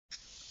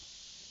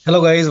Hello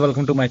guys,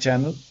 welcome to my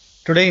channel.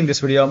 Today in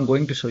this video I'm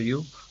going to show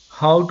you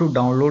how to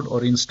download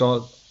or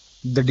install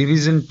the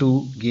Division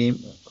 2 game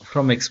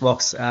from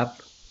Xbox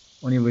app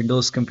on your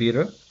Windows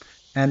computer,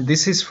 and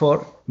this is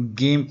for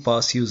Game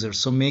Pass users.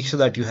 So make sure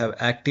that you have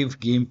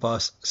active Game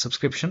Pass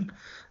subscription.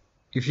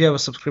 If you have a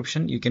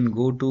subscription, you can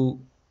go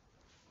to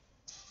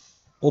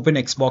open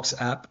Xbox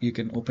app. You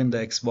can open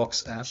the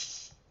Xbox app,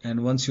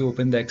 and once you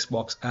open the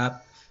Xbox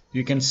app,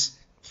 you can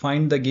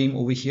find the game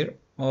over here,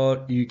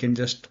 or you can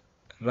just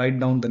write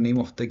down the name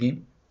of the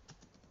game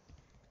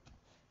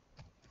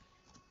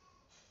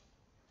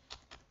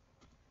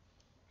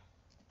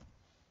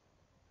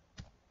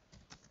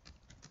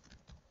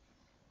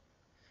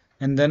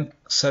and then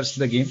search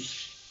the game,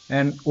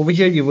 and over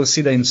here you will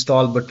see the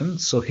install button,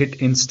 so hit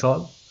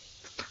install.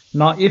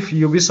 Now if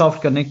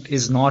Ubisoft Connect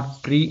is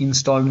not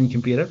pre-installed on your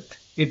computer,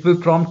 it will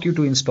prompt you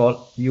to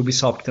install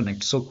Ubisoft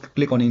Connect, so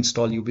click on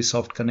install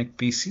Ubisoft Connect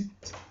PC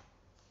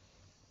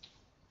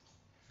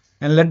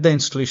and let the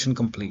installation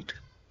complete.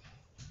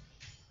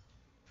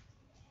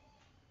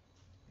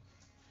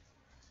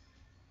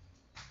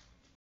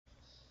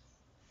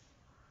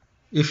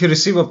 If you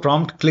receive a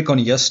prompt, click on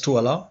yes to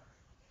allow.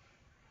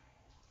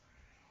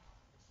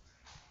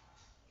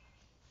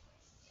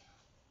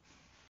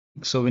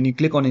 So when you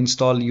click on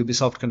install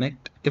Ubisoft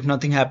Connect, if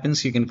nothing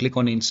happens, you can click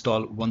on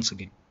install once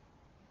again,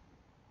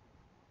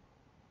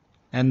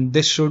 and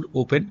this should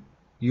open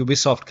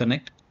Ubisoft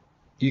Connect.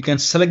 You can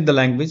select the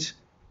language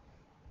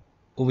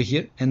over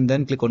here and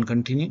then click on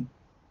continue,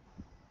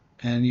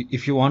 and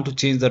if you want to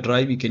change the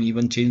drive, you can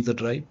even change the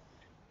drive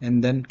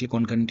and then click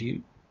on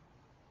continue.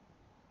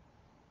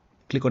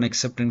 Click on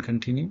accept and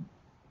continue.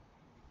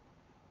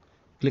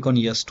 Click on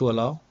yes to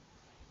allow.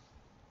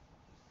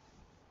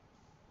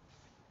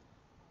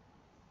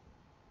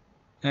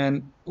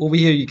 And over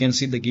here you can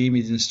see the game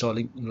is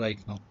installing right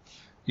now.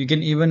 You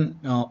can even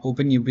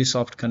open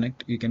Ubisoft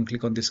Connect. You can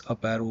click on this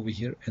up arrow over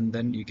here, and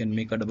then you can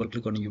make a double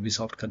click on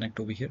Ubisoft Connect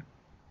over here,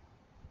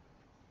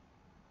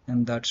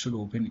 and that should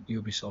open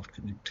Ubisoft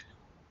Connect.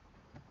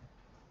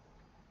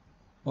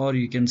 Or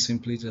you can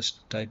simply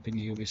just type in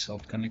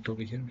Ubisoft Connect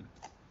over here,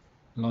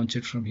 launch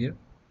it from here.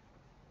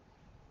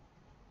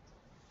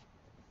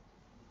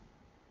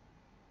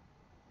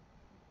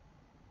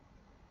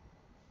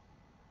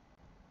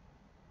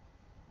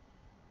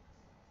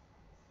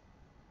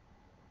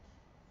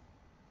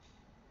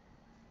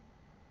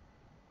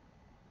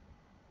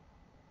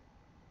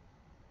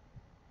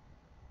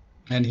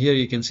 And here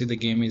you can see the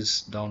game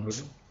is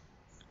downloaded.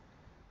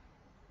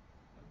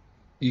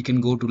 You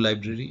can go to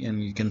library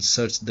and you can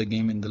search the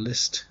game in the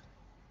list.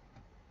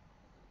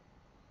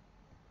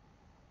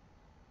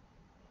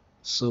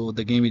 So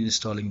the game is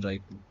installing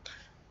right now.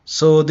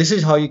 So this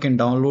is how you can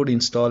download,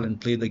 install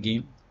and play the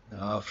game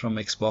from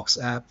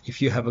Xbox app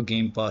if you have a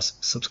Game Pass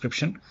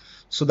subscription.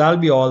 So that'll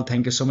be all.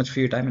 Thank you so much for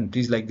your time, and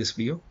please like this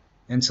video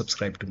and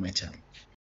subscribe to my channel.